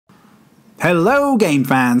Hello game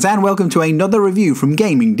fans and welcome to another review from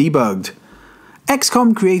Gaming Debugged.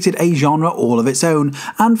 XCOM created a genre all of its own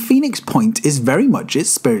and Phoenix Point is very much its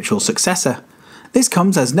spiritual successor. This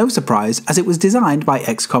comes as no surprise as it was designed by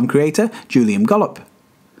XCOM creator Julian Gollop.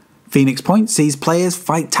 Phoenix Point sees players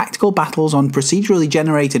fight tactical battles on procedurally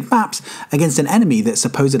generated maps against an enemy that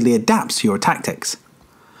supposedly adapts to your tactics.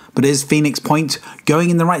 But is Phoenix Point going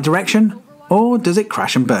in the right direction or does it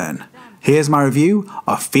crash and burn? Here's my review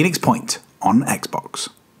of Phoenix Point on Xbox.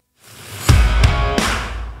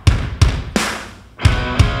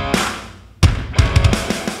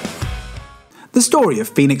 The story of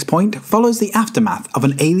Phoenix Point follows the aftermath of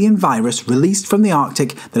an alien virus released from the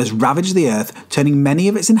Arctic that has ravaged the Earth, turning many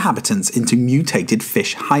of its inhabitants into mutated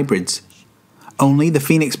fish hybrids. Only the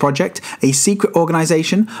Phoenix Project, a secret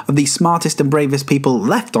organisation of the smartest and bravest people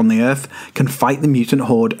left on the Earth, can fight the mutant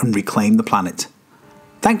horde and reclaim the planet.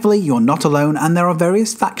 Thankfully, you're not alone and there are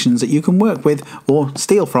various factions that you can work with or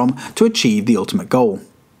steal from to achieve the ultimate goal.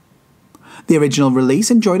 The original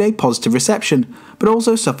release enjoyed a positive reception, but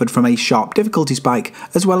also suffered from a sharp difficulty spike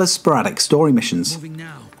as well as sporadic story missions.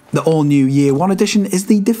 The all-new Year 1 edition is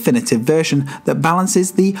the definitive version that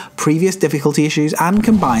balances the previous difficulty issues and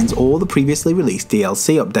combines all the previously released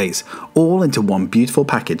DLC updates, all into one beautiful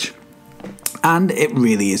package. And it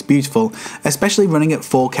really is beautiful, especially running at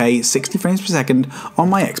 4K 60 frames per second on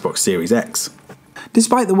my Xbox Series X.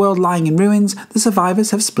 Despite the world lying in ruins, the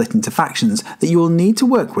survivors have split into factions that you will need to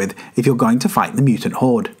work with if you're going to fight the mutant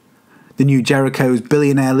horde. The New Jericho's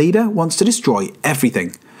billionaire leader wants to destroy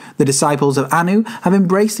everything. The disciples of Anu have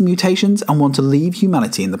embraced the mutations and want to leave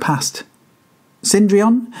humanity in the past.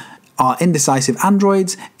 Syndrion are indecisive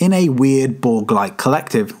androids in a weird Borg-like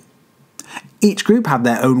collective. Each group have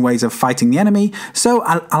their own ways of fighting the enemy, so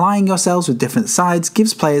allying yourselves with different sides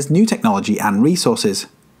gives players new technology and resources.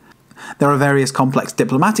 There are various complex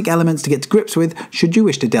diplomatic elements to get to grips with should you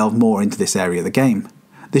wish to delve more into this area of the game.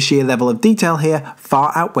 The sheer level of detail here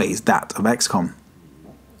far outweighs that of XCOM.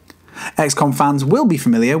 XCOM fans will be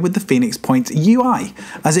familiar with the Phoenix Point UI,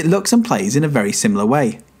 as it looks and plays in a very similar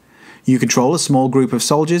way. You control a small group of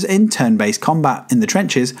soldiers in turn-based combat in the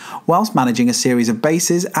trenches, whilst managing a series of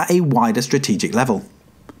bases at a wider strategic level.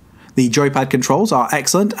 The joypad controls are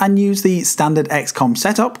excellent and use the standard XCOM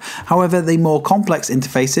setup, however the more complex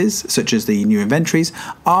interfaces, such as the new inventories,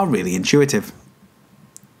 are really intuitive.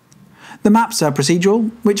 The maps are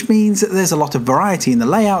procedural, which means that there's a lot of variety in the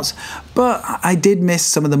layouts, but I did miss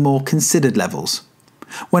some of the more considered levels.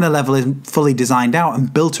 When a level is fully designed out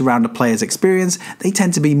and built around a player's experience, they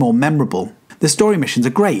tend to be more memorable. The story missions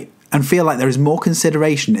are great and feel like there is more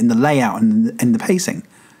consideration in the layout and in the pacing.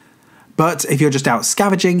 But if you're just out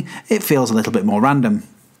scavenging, it feels a little bit more random.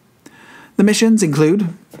 The missions include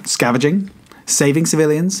scavenging, saving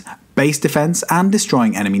civilians, base defense, and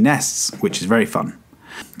destroying enemy nests, which is very fun.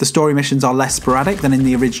 The story missions are less sporadic than in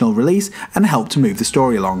the original release and help to move the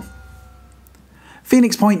story along.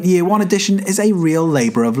 Phoenix Point Year 1 edition is a real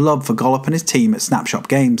labour of love for Gollop and his team at Snapshot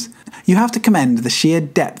Games. You have to commend the sheer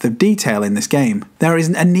depth of detail in this game. There is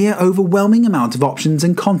a near overwhelming amount of options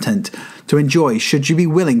and content to enjoy should you be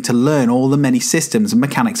willing to learn all the many systems and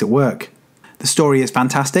mechanics at work. The story is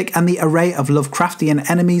fantastic and the array of Lovecraftian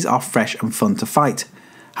enemies are fresh and fun to fight.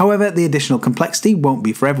 However, the additional complexity won't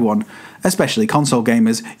be for everyone, especially console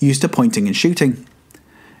gamers used to pointing and shooting.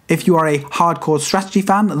 If you are a hardcore strategy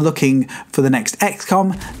fan looking for the next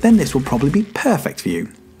XCOM, then this will probably be perfect for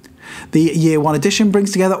you. The Year 1 edition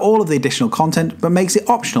brings together all of the additional content, but makes it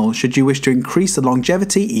optional should you wish to increase the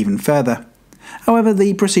longevity even further. However,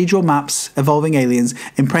 the procedural maps, evolving aliens,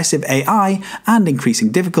 impressive AI, and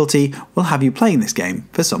increasing difficulty will have you playing this game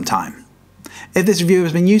for some time. If this review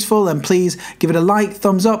has been useful, then please give it a like,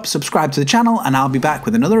 thumbs up, subscribe to the channel, and I'll be back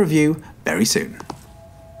with another review very soon.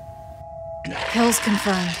 Kills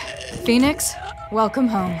confirmed. Phoenix, welcome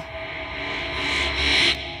home.